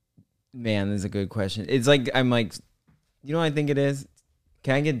Man, this is a good question. It's like, I'm like, you know what I think it is?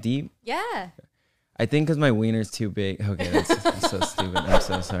 Can I get deep? Yeah. I think because my wiener's too big. Okay, that's so stupid. I'm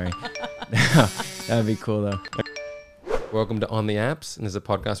so sorry. That'd be cool, though. Welcome to On the Apps, and this is a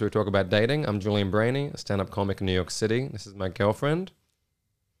podcast where we talk about dating. I'm Julian Brainey, a stand-up comic in New York City. This is my girlfriend.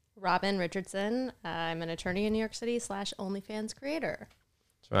 Robin Richardson. I'm an attorney in New York City / OnlyFans creator.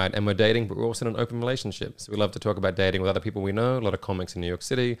 That's right, and we're dating, but we're also in an open relationship. So we love to talk about dating with other people we know, a lot of comics in New York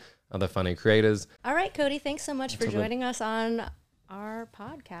City, other funny creators. All right, Cody, thanks so much for joining us on our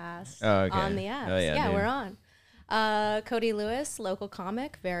podcast, okay. On the Apps. Oh, yeah, we're on. Cody Lewis, local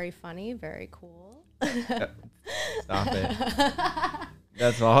comic, very funny, very cool. Stop it.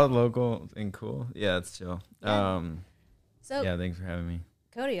 That's all local and cool. Yeah, that's chill. Yeah. Yeah, thanks for having me.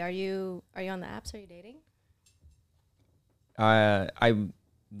 Cody, are you on the apps? Are you dating?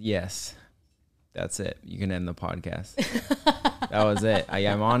 Yes. That's it. You can end the podcast. That was it.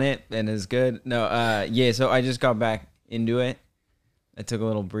 I'm on it and it's good. No, yeah, so I just got back into it. I took a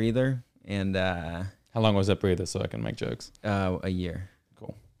little breather and How long was that breather so I can make jokes? a year.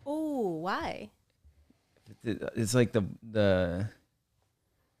 Cool. Oh, why? It's like the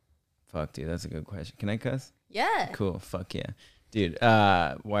fuck, dude, that's a good question. Can I cuss? Yeah. Cool. Fuck yeah. Dude,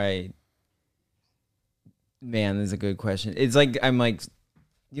 why? Man, this is a good question. It's like, I'm like,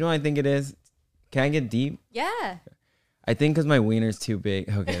 you know what I think it is? Can I get deep? Yeah. I think because my wiener's too big.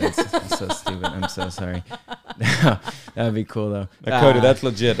 Okay, that's so stupid. I'm so sorry. That'd be cool though. Cody, that's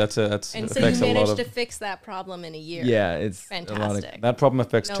legit. That's And so you affects a lot managed of. to fix that problem in a year. Yeah, it's Fantastic. That problem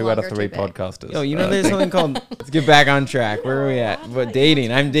affects No 2 out of longer 3 too big. podcasters. Yo, you know, there's something called. Let's get back on track. Where are we at? What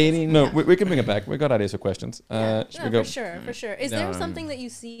dating? I'm dating. No, we can bring it back. We got ideas for questions. Should we go? For sure. Is there something that you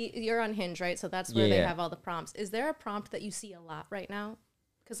see? You're on Hinge, right? So that's where they Yeah. have all the prompts. Is there a prompt that you see a lot right now?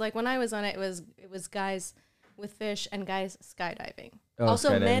 Because like when I was on it, it was guys with fish and guys skydiving. Oh, Also,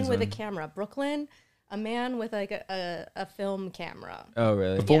 men skydiving's with a on. camera. Brooklyn, a man with like a film camera. Oh,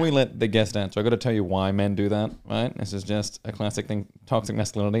 really? Before Yeah. we let the guest answer, I got to tell you why men do that, right? This is just a classic thing. Toxic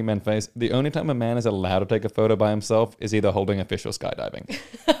masculinity, men face. The only time a man is allowed to take a photo by himself is either holding a fish or skydiving.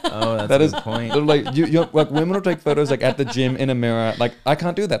 Oh, that's That a is good point. They're like like women will take photos like at the gym in a mirror. Like I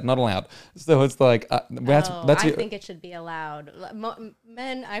can't do that, not allowed. So it's like that's I think it should be allowed.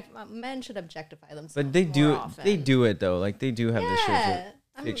 Men should objectify themselves. But they do. more often. They do it though. Like they do have the Yeah. shirts.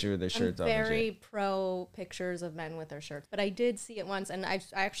 Picture with their shirts I'm off. and very shit. pro pictures of men with their shirts, but I did see it once, and I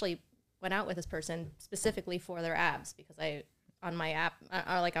actually went out with this person specifically for their abs because on my app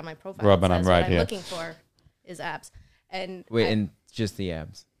or like on my profile, Robin, it I'm says right what I'm here. looking for is abs, and Wait, and just the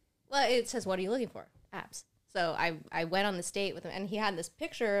abs. well, it says what are you looking for? Abs. So I went on this date with him, and he had this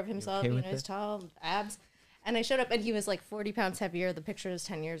picture of himself, okay you with know, he's it? tall, abs, and I showed up, and he was like 40 pounds heavier. The picture is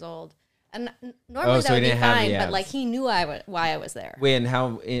 10 years old. And normally so that he would be didn't have the fine, but abs. like he knew why I was there. Wait, and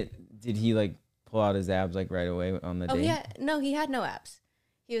how did he like pull out his abs like right away on the Oh date? yeah, no, he had no abs.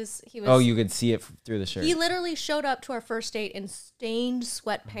 He was. Oh, you could see it through the shirt. He literally showed up to our first date in stained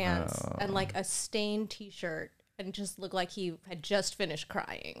sweatpants and like a stained T-shirt, and just looked like he had just finished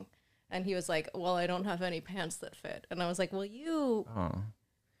crying. And he was like, "Well, I don't have any pants that fit." And I was like, "Well, you Oh.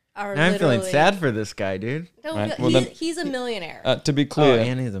 are." Now I'm feeling literally- sad for this guy, dude. Don't Right, feel- well then- he's a millionaire. To be clear,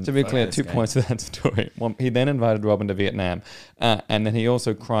 and he's a fuck this 2 guy. points to that story. One, he then invited Robin to Vietnam, and then he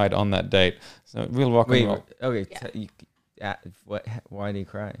also cried on that date. So real rock and Wait, roll. okay. Yeah. What? Why did he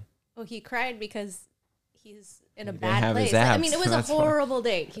cry? Oh, he cried because he's in a He didn't bad have his place. I abs. mean, it was a That's fine. horrible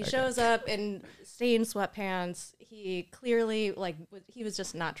date. He shows up in stained sweatpants. He clearly he was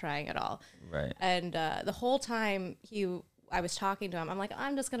just not trying at all. Right. And the whole time I was talking to him, I'm like,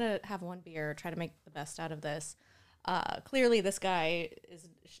 I'm just gonna have one beer, try to make the best out of this. Clearly, this guy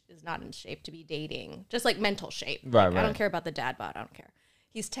is not in shape to be dating, just like mental shape. Right, Like, I right. don't care about the dad bod. I don't care.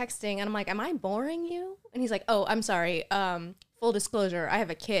 He's texting, and I'm like, am I boring you? And he's like, oh, I'm sorry. Full disclosure, I have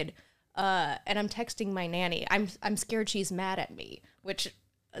a kid, and I'm texting my nanny. I'm scared she's mad at me, which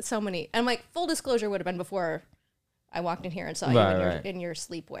so many. I'm like, full disclosure would have been before I walked in here and saw Right. you in your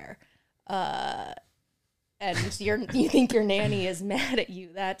sleepwear. And you think your nanny is mad at you.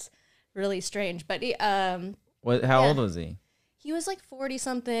 That's really strange. But What? How old was he? he was like 40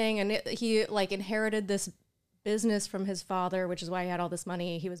 something, and he like inherited this business from his father, which is why he had all this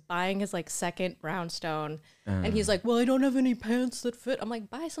money. He was buying his like second brownstone, and he's like, well, I don't have any pants that fit. I'm like,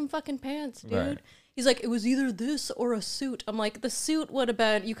 buy some fucking pants, dude. Right. He's like, it was either this or a suit. I'm like, the suit would have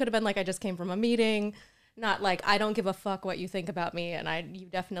been, you could have been like, I just came from a meeting. Not like, I don't give a fuck what you think about me, and you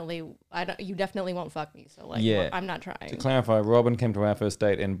definitely won't fuck me. So like, Yeah. I'm not To trying. clarify, Robin came to our first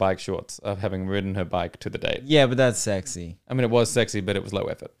date in bike shorts of having ridden her bike to the date. Yeah, but that's sexy. I mean, it was sexy, but it was low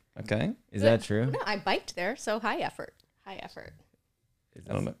effort. Okay. Is that true? No, I biked there, so high effort.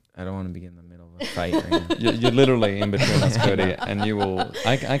 I don't know. I don't want to be in the middle of a fight right now. You're literally in between us, Cody, and you will.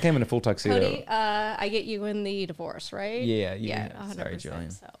 I came in a full tuxedo. Cody, I get you in the divorce, right? Yeah, Yeah, 100%. Sorry,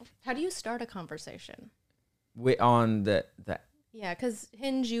 Julian. So, how do you start a conversation? On the Yeah, because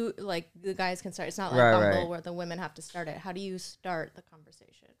Hinge, you like the guys can start. It's not like Right, Bumble where the women have to start it. How do you start the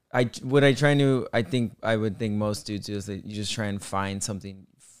conversation? I would think most dudes do is that you just try and find something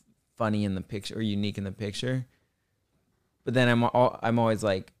funny in the picture or unique in the picture. But then I'm always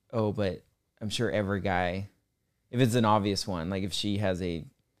like, oh, but I'm sure every guy, if it's an obvious one, like if she has a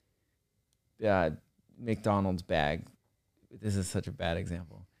McDonald's bag, this is such a bad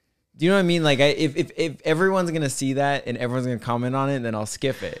example. Do you know what I mean? Like, if everyone's gonna see that and everyone's gonna comment on it, then I'll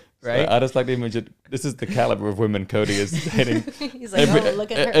skip it, right? So I just like to imagine this is the caliber of women Cody is dating. He's like, oh,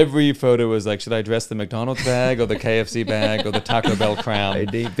 look at her. Every photo is like, should I dress the McDonald's bag or the KFC bag or the Taco Bell crown? I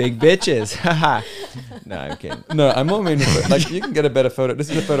date big bitches. Haha. No, I'm kidding. No, I'm more mean. Like, you can get a better photo. This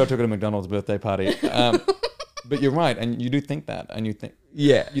is a photo I took at a McDonald's birthday party. But you're right, and you do think that, and you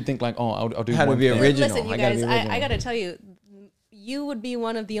think like, oh, I'll do How to one be thing. original. Listen, you I gotta guys, be original. I gotta tell you, you would be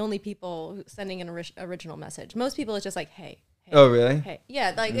one of the only people sending an original message. Most people, it's just like, hey. Oh, really? Hey.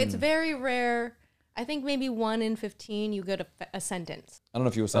 Yeah, like it's very rare. I think maybe 1 in 15 you get a sentence. I don't know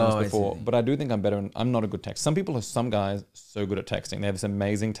if you were saying Oh, I this before, see. but I do think I'm better. I'm not a good text. Some guys so good at texting. They have this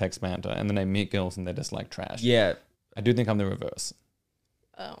amazing text banter, and then they meet girls and they're just like trash. Yeah, I do think I'm the reverse.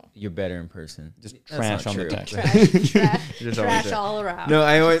 Oh. you're better in person. Just That's trash not on the true. text. Just always Trash there. all around. No,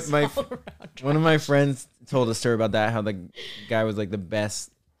 I always Just my all around one of trash. my friends told a story about that. How the guy was like the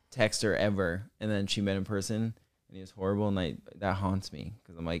best texter ever, and then she met in person, and he was horrible. And that haunts me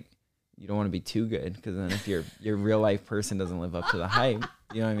because I'm like, you don't want to be too good because then if your real life person doesn't live up to the hype,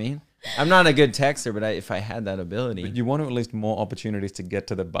 you know what I mean? I'm not a good texter, but if I had that ability, But you want at least more opportunities to get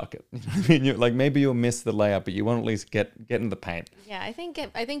to the bucket. You know what I mean? Like maybe you'll miss the layup, but you want to at least get in the paint. Yeah, I think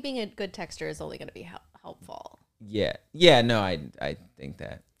being a good texter is only going to be helpful. yeah, no, I think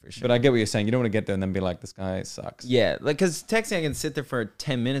that for sure. But I get what you're saying. You don't want to get there and then be like, this guy sucks. Yeah, like because texting, I can sit there for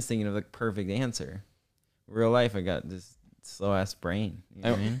 10 minutes thinking of the perfect answer. Real life, I got this slow ass brain. You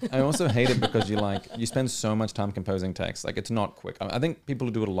know what I mean? I also hate it because you spend so much time composing text. Like it's not quick. I think people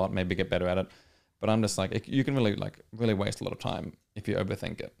who do it a lot maybe get better at it, but I'm just like, you can really waste a lot of time if you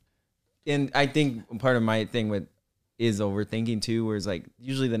overthink it. And I think part of my thing is overthinking too, where it's like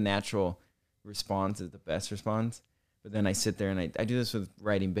usually the natural response is the best response, but then I sit there and I do this with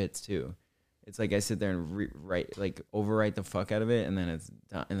writing bits too. It's like I sit there and overwrite the fuck out of it, and then it's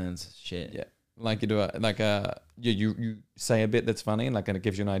done, and then it's shit. Yeah. Like you do you say a bit that's funny and it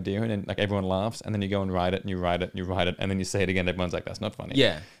gives you an idea and then like everyone laughs and then you go and write it and you write it and you write it and then you say it again. Everyone's like, that's not funny.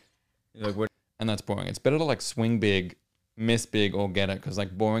 Yeah. You're like, what? And that's boring. It's better to like swing big, miss big, or get it because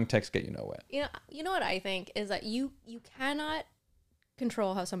like boring texts get you nowhere. You know what I think is that you cannot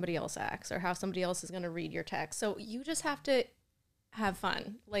control how somebody else acts or how somebody else is going to read your text. So you just have to have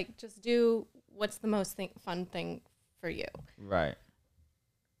fun. Like just do what's the most fun thing for you. Right.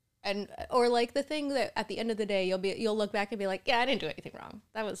 And or like the thing that at the end of the day you'll look back and be like, yeah, I didn't do anything wrong.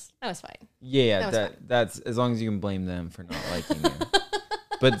 That was fine. Yeah, That was fine. that's as long as you can blame them for not liking you.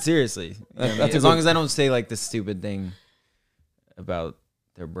 But seriously, you know what I mean? That's a As long good- as I don't say like the stupid thing about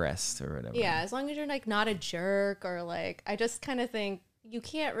their breasts or whatever. Yeah, as long as you're like not a jerk or like I just kind of think you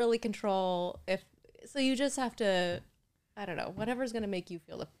can't really control so you just have to, I don't know, whatever's going to make you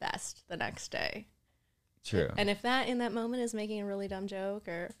feel the best the next day. True. And if that in that moment is making a really dumb joke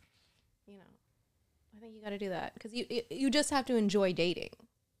or, I think you got to do that because you just have to enjoy dating.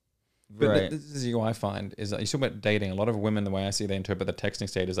 But Right. this is what I find is that you talk about dating. A lot of women, the way I see they interpret the texting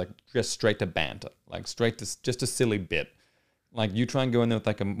state is like just straight to banter, like straight to just a silly bit. Like you try and go in there with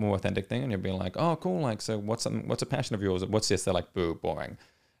like a more authentic thing, and you'll be like, "Oh, cool! Like, so what's a passion of yours? What's this?" They're like, "Boo, boring."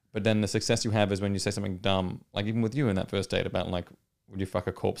 But then the success you have is when you say something dumb, like even with you in that first date about like, "Would you fuck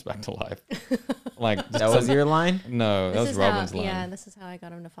a corpse back to life?" Like That was your line? No, that was Robin's line. Yeah, this is how I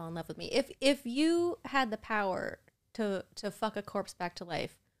got him to fall in love with me. If you had the power to fuck a corpse back to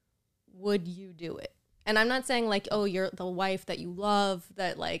life, would you do it? And I'm not saying like, oh, you're the wife that you love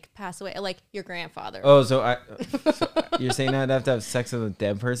that like passed away, like your grandfather. Oh, so you're saying I'd have to have sex with a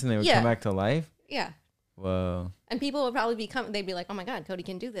dead person? They would Yeah. come back to life? Yeah. Whoa. And people would probably they'd be like, oh my God, Cody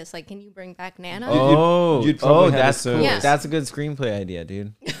can do this. Like, can you bring back Nana? you'd probably have that's a cool. service. That's a good screenplay idea,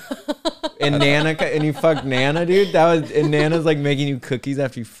 dude. And and you fuck Nana, dude. And Nana's like making you cookies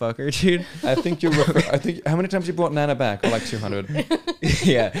after you fuck her, dude. I think how many times you brought Nana back? Or like 200.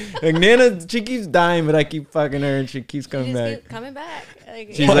 Yeah, like Nana, she keeps dying, but I keep fucking her, and she keeps You coming just back. keep coming back. Like,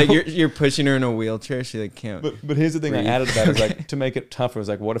 She's like, you're pushing her in a wheelchair. She like can't. But here's the thing Breathe. I added to that is like to make it tougher is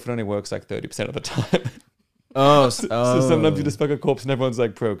like what if it only works like 30% of the time? Oh, So sometimes you just fuck a corpse and everyone's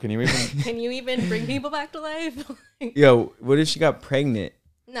like, bro, can you even? Can you even bring people back to life? Yo, what if she got pregnant?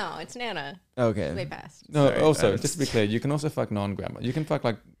 No, it's Nana. Okay. Way past. No, Sorry, also, just just to be clear, you can also fuck non-grandma. You can fuck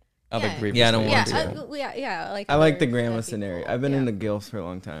like other Yeah. grievous. Yeah, I don't ladies want as to. well. Yeah. Like I like the other grandma dead scenario. people. I've been Yeah. into gilfs for a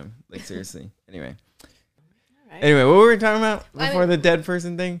long time. Like seriously. Anyway. Alright. Anyway, what were we talking about I before mean- the dead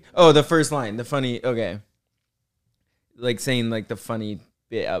person thing? Oh, the first line, the funny. Okay. Like saying like the funny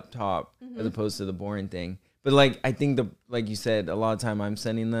bit up top as opposed to the boring thing. But like I think like you said, a lot of time I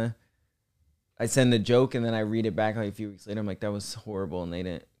send the joke and then I read it back like a few weeks later. I'm like, that was horrible, and they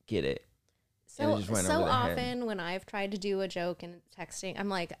didn't get it. And it So just went so over their head. often when I've tried to do a joke and texting, I'm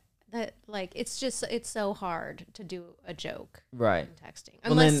like that. Like it's so hard to do a joke Right. in texting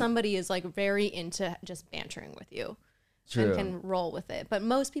Well, unless then- somebody is like very into just bantering with you True. and can roll with it. But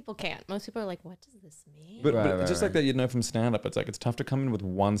most people can't. Most people are like, "What does this mean?" But, Right, but right, just right. like that, you know, from stand-up, it's like it's tough to come in with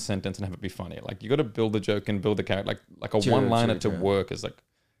one sentence and have it be funny. Like you got to build the joke and build the character. Like a True, one-liner true, to true. work is like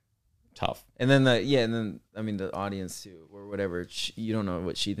tough. And then the audience too, or whatever. You don't know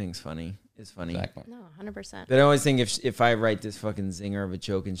what she thinks funny is funny. Exactly. No, 100%. But I always think if I write this fucking zinger of a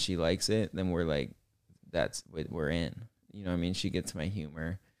joke and she likes it, then we're like, we're in. You know what I mean? She gets my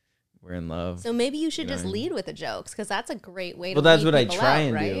humor. We're in love. So maybe you should You know just what I mean? lead with the jokes because that's a great way to. Well, that's lead what I people try out,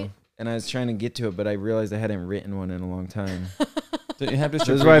 and right? do. And I was trying to get to it, but I realized I hadn't written one in a long time. Don't you have just This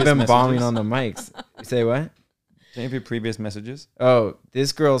your is why I've previous been bombing messages? on the mics. You say what? Don't you have your previous messages? Oh,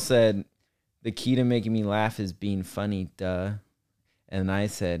 this girl said, the key to making me laugh is being funny, duh. And I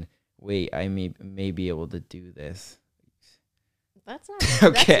said, wait, I may be able to do this. That's not.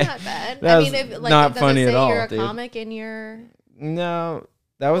 Okay. That's not bad. I That's mean, if, like, not does funny it at say all, you're a dude. comic in your. No,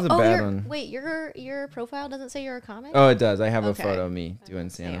 that was a bad your, one. Wait, your profile doesn't say you're a comic. Oh, it does. I have Okay. a photo of me I doing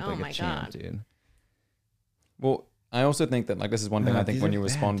was gonna stand say, up oh like my a champ, God. dude. Well, I also think that like this is one thing I think These when are you're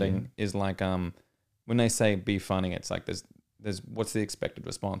bad, responding dude. is like when they say be funny, it's like there's what's the expected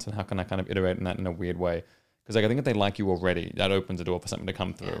response and how can I kind of iterate on that in a weird way? Because like I think if they like you already, that opens the door for something to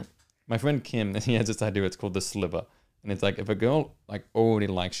come through. Yeah. My friend Kim, he has this idea. It's called the sliver, and it's like if a girl like already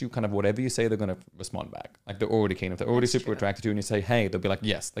likes you, kind of whatever you say, they're gonna respond back. Like they're already keen. If they're already That's super true. attracted to you, and you say hey, they'll be like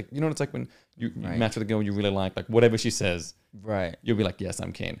yes. Like you know what it's like when you Right. match with a girl you really like whatever she says, Right. you'll be like yes,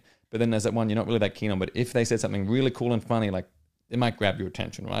 I'm keen. But then there's that one you're not really that keen on. But if they said something really cool and funny, like it might grab your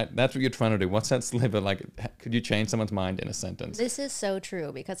attention, right? That's what you're trying to do. What's that sliver? Like, could you change someone's mind in a sentence? This is so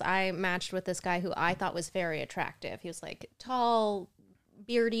true because I matched with this guy who I thought was very attractive. He was like tall,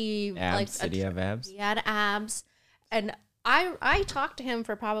 beardy, Abs. Did he have abs? He had abs, and I talked to him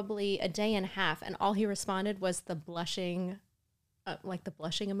for probably a day and a half, and all he responded was the blushing, like the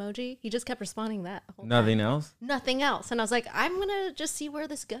blushing emoji. He just kept responding that. The whole Nothing time. else? Nothing else. And I was like, I'm gonna just see where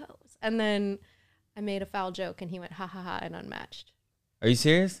this goes. And then I made a foul joke, and he went ha ha ha and unmatched. Are you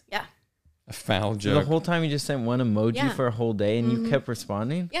serious? Yeah, A foul So joke. the whole time you just sent one emoji Yeah. for a whole day and you kept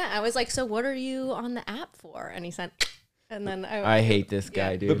responding? yeah. I was like, so what are you on the app for? And he sent, and then I hate this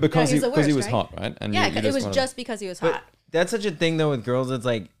guy, Yeah. dude. but because Yeah, he's he the because he worst, was right? hot, right? And yeah, you it was wanted- just because he was But hot. that's such a thing though with girls. It's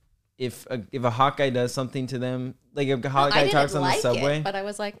like if a hot guy does something to them, like if a hot I guy didn't talks on the like subway, it, but I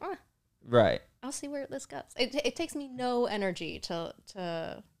was like, right? I'll see where this goes. It takes me no energy to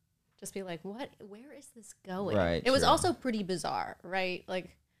just be like, what? Where is this going? Right, It was true. also pretty bizarre, right?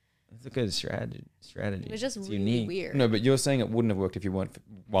 Like It's a good strategy. it was just It's really unique. weird. No, but you're saying it wouldn't have worked if you weren't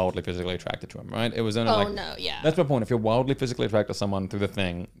wildly physically attracted to him, right? It was only Oh like no, yeah. that's my point. If you're wildly physically attracted to someone through the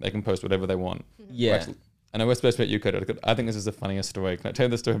thing, they can post whatever they want. Yeah. Actually, I know we're supposed to be at you, Cody. I think this is the funniest story. Can I tell you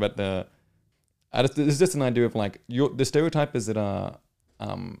the story about the? This is just an idea of like the stereotype is that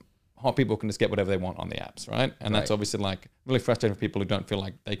hot people can just get whatever they want on the apps, right? And that's Right. obviously like really frustrating for people who don't feel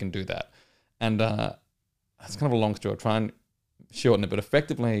like they can do that. And that's kind of a long story. I'll try and shorten it, but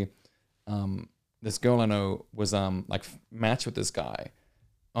effectively, this girl I know was like matched with this guy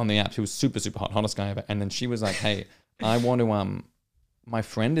on the apps who was super super hot, hottest guy ever. And then she was like, "Hey, I want to my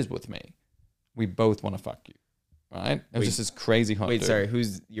friend is with me. We both want to fuck you." Right? It was Wait. just this crazy hot Wait, dude. sorry.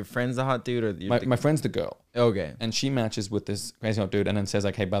 Who's your friend's the hot dude or your My friend's the girl. okay? And she matches with this crazy hot dude and then says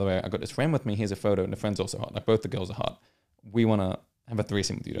like, "Hey, by the way, I got this friend with me. Here's a photo." And the friend's also hot. Like both the girls are hot. We want to have a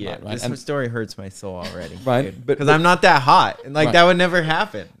threesome with you Yeah, tonight, right? this And, story hurts my soul already. Right, but- because I'm not that hot, and like Right. that would never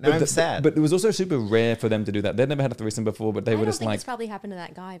happen. Now I'm the- sad. But it was also super rare for them to do that. They'd never had a threesome before, but they I were don't just think like, this probably happened to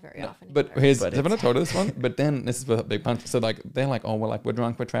that guy very often. but either. here's, But haven't I it's- told her this one? But then this is the big punch. So like, they're like, "Oh, well, like we're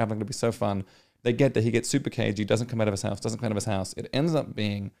drunk, we're traveling, it'll be so fun." They get there, he gets super cagey, doesn't come out of his house. It ends up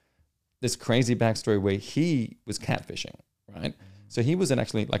being this crazy backstory where he was catfishing, right? So he was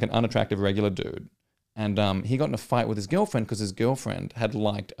actually like an unattractive regular dude. And he got in a fight with his girlfriend because his girlfriend had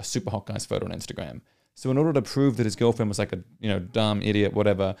liked a super hot guy's photo on Instagram. So in order to prove that his girlfriend was like a dumb idiot,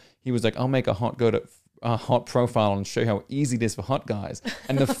 whatever, he was like, "I'll make a hot a hot profile and show how easy it is for hot guys.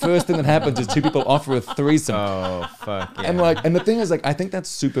 And the first thing that happens is two people offer a threesome. Oh fuck yeah. And the thing is, like, I think that's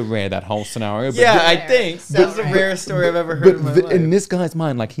super rare, that whole scenario. But yeah, I think that's the rarest story I've ever heard in my life. in this guy's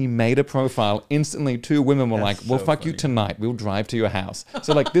mind, like, he made a profile. Instantly, two women were That's like, "Well, so fuck you funny. tonight. We'll drive to your house."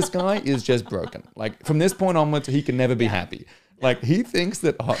 So, like, this guy is just broken. Like, from this point onwards, he can never be happy. Like, he thinks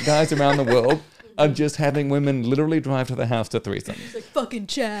that hot guys around the world are just having women literally drive to the house to threesome. It's like fucking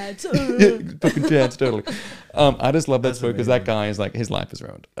Chads. Yeah, fucking chance, totally. I just love that That's story because that guy is like, his life is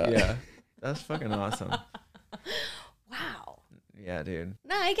ruined. Yeah, that's fucking awesome. Wow. Yeah, dude.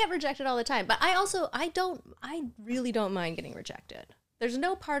 No, I get rejected all the time, but I really don't mind getting rejected. There's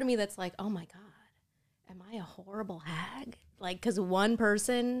no part of me that's like, oh my God, am I a horrible hag? Like, because one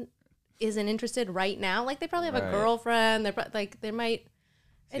person isn't interested right now. Like, they probably have a Right. girlfriend. They're like, they might.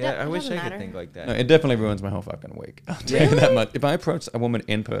 Yeah, I wish I matter. could think like that. No, it definitely ruins my whole fucking week. I'll tell you that much. If I approach a woman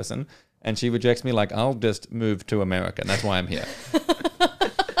in person and she rejects me, like, I'll just move to America. And that's why I'm here.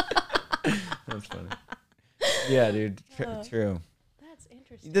 That's funny. Yeah, dude. True. That's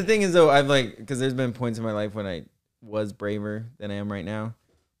interesting. The thing is, though, I've like, because there's been points in my life when I was braver than I am right now.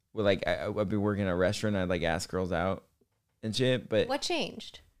 Where like I'd be working at a restaurant, I'd like ask girls out and shit. But What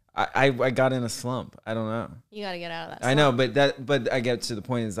changed? I got in a slump. I don't know. You got to get out of that. I know, slump. but I get to the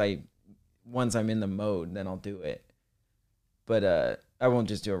point is once I'm in the mode, then I'll do it. But I won't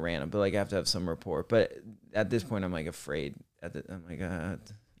just do a random. But like I have to have some rapport. But at this point, I'm like afraid. I'm like,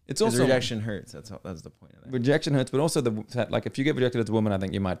 It's 'cause also rejection hurts. That's the point of that. rejection hurts, but also like, if you get rejected as a woman, I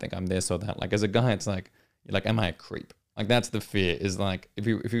think you might think I'm this or that. Like, as a guy, it's like, you're like, am I a creep? Like, that's the fear, is like, if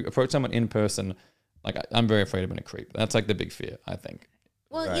you approach someone in person, like, I'm very afraid of being a creep. That's like the big fear, I think.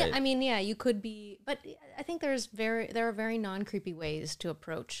 Well, Right. yeah, I mean, yeah, you could be, but I think there are very non-creepy ways to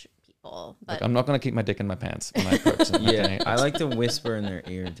approach people. But Like, I'm not going to keep my dick in my pants when I approach them. Yeah, okay? I like to whisper in their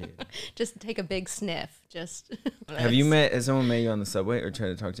ear, dude. just take a big sniff. Just Has someone met you on the subway or tried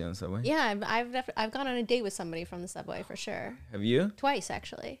to talk to you on the subway? Yeah, I've gone on a date with somebody from the subway for sure. Have you? Twice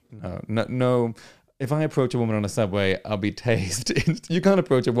actually. No. If I approach a woman on a subway, I'll be tased. You can't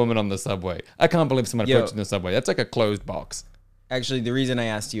approach a woman on the subway. I can't believe someone approached in the subway. That's like a closed box. Actually, the reason I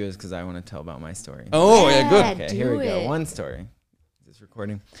asked you is because I want to tell about my story. Oh, yeah, good. Okay, do here we go. it. One story. Is this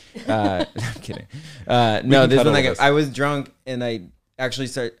recording? I'm kidding. No, this cut one, all like, this. I was drunk and I actually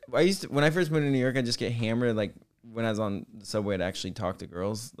when I first moved to New York, I just get hammered. Like when I was on the subway, I'd actually talk to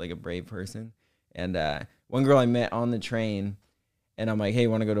girls like a brave person. And one girl I met on the train, and I'm like, hey,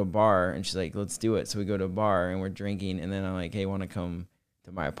 want to go to a bar? And she's like, let's do it. So we go to a bar and we're drinking. And then I'm like, hey, want to come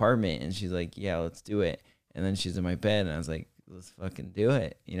to my apartment? And she's like, yeah, let's do it. And then she's in my bed and I was like, let's fucking do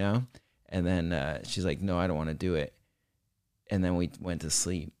it, you know? And then she's like, no, I don't want to do it. And then we went to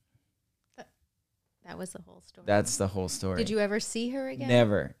sleep. That was the whole story. That's the whole story. Did you ever see her again?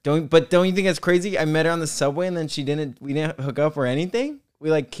 Never. Don't you think that's crazy? I met her on the subway and then we didn't hook up or anything?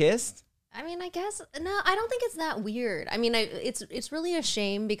 We like kissed? I mean, I guess no. I don't think it's that weird. I mean, it's really a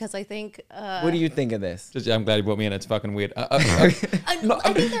shame because I think. What do you think of this? I'm glad you brought me in. It's fucking weird. I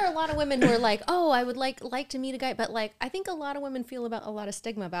think there are a lot of women who are like, oh, I would like to meet a guy, but like, I think a lot of women feel about a lot of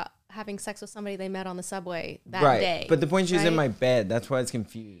stigma about having sex with somebody they met on the subway that Right. day. But the point, she was in right? my bed. That's why it's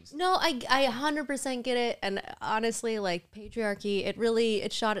confused. No, I 100% get it, and honestly, like patriarchy,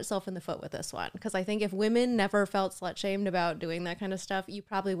 it shot itself in the foot with this one because I think if women never felt slut shamed about doing that kind of stuff, you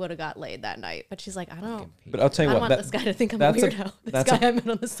probably would have got laid that night. But she's like, I don't. But I'll tell I you don't what. want this guy to think I'm a weirdo. This guy I met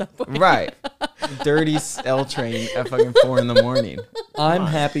on the subway. Right. Dirty L train at fucking 4 a.m. I'm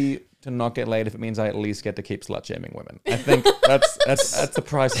happy to not get laid if it means I at least get to keep slut shaming women. I think that's the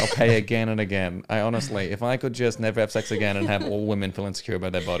price I'll pay again and again. I honestly, if I could just never have sex again and have all women feel insecure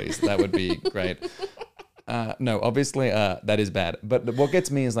about their bodies, that would be great. No, obviously that is bad. But what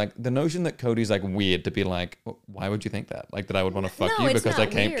gets me is like the notion that Cody's like weird to be like, why would you think that? Like that I would want to fuck No, you it's because I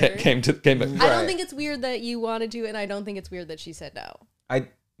not came weird. I don't think it's weird that you wanted to, and I don't think it's weird that she said no.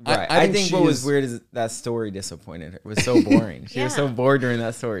 I think what was weird is that story disappointed her. It was so boring. She was so Yeah. bored during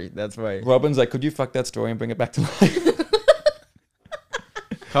that story. That's why. Robin's like, could you fuck that story and bring it back to life?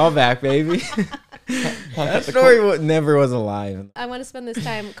 Call back, baby. That story never was alive. I want to spend this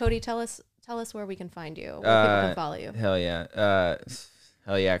time. Cody, tell us where we can find you, where people can follow you. Hell yeah.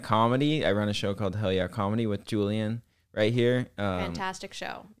 Hell yeah comedy. I run a show called Hell Yeah Comedy with Julian right here. Fantastic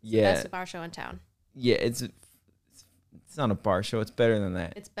show. It's yeah. the best bar show in town. Yeah, it's not a bar show. It's better than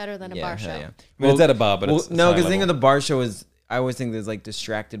that. It's better than a Yeah, bar hell show. yeah. I mean, it's at a bar, but it's no, high because the thing of level. the bar show is I always think there's like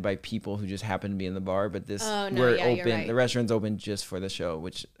distracted by people who just happen to be in the bar, but this Oh, no, we're yeah, you're open. right. The restaurant's open just for the show,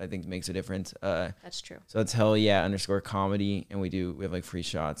 which I think makes a difference. That's true. So it's Hell Yeah _comedy, and we have like free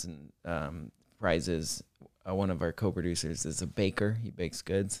shots and prizes. One of our co-producers is a baker. He bakes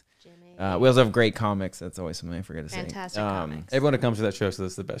goods. Jimmy. We also have great comics. That's always something I forget to say. Fantastic comics. Everyone that comes to that show says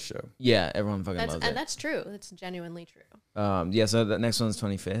it's the best show. Yeah, everyone fucking That's, loves and it. that's true. That's genuinely true. Yeah, so the next one's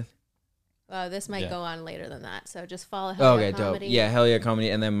 25th. This might Yeah. go on later than that. So just follow Oh, Hell Yeah okay, dope. Comedy. Yeah, Hell Yeah Comedy.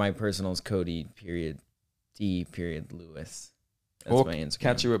 And then my personal is Cody Lewis. That's Or my Instagram.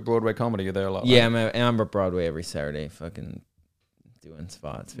 catch you at Broadway Comedy. You're there a lot. Yeah, right? I'm at Broadway every Saturday, fucking doing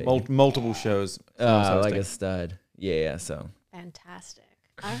spots. Baby. Multiple shows. Like a stud. Yeah, so. Fantastic.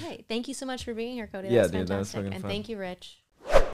 All right. Thank you so much for being here, Cody. Yeah, That's dude, that was fantastic. fucking And fun. thank you, Rich.